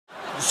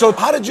So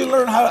how did you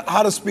learn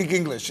how to speak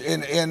English?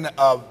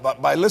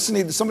 By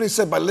listening, somebody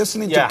said by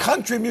listening to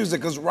country music,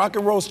 because rock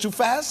and roll's too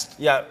fast?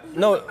 Yeah,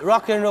 no,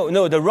 rock and roll,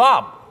 no, the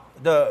rap.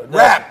 The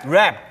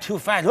rap too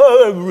fast.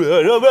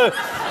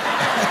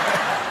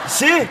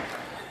 See?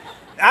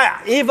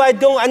 If I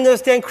don't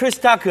understand Chris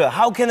Tucker,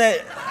 how can I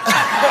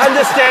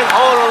understand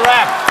all the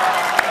rap?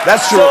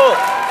 That's true.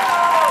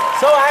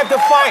 So I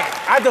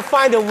have to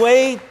find a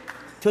way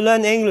to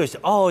learn English.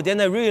 Oh, then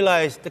I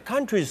realized the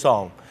country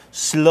song,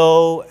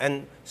 slow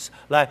and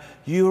like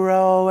you're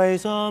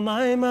always on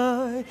my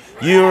mind.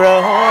 You're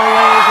always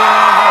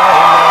on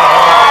my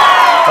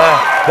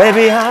mind.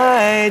 Baby,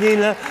 hiding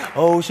the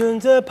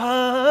oceans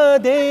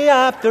apart, day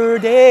after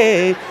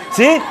day.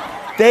 See?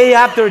 Day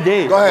after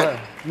day. Go ahead.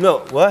 No,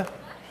 what?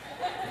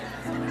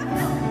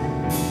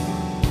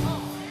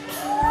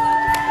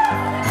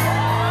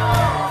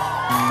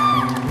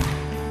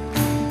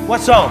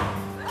 What song?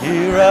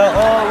 You're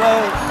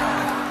always.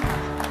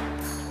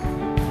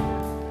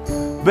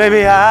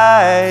 Baby,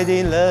 I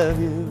didn't love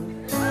you.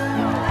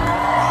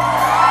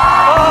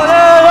 Oh,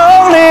 the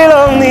lonely,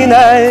 lonely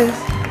nights.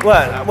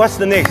 What? What's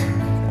the next?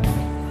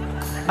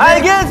 I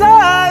guess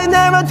I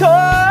never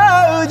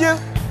told you.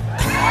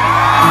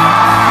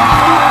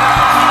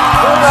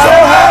 So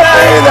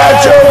happy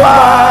that you're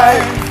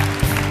mine.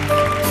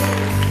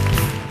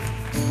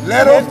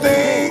 Little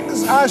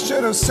things I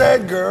should have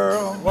said,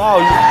 girl. Wow.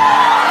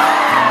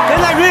 Then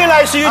I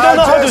realized you don't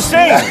know how to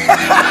sing.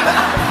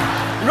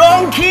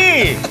 Wrong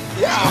key.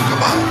 Yeah,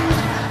 come on.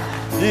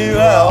 You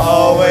are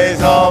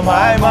always on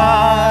my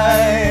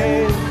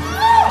mind.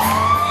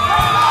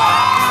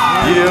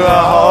 You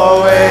are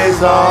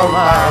always on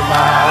my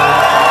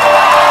mind.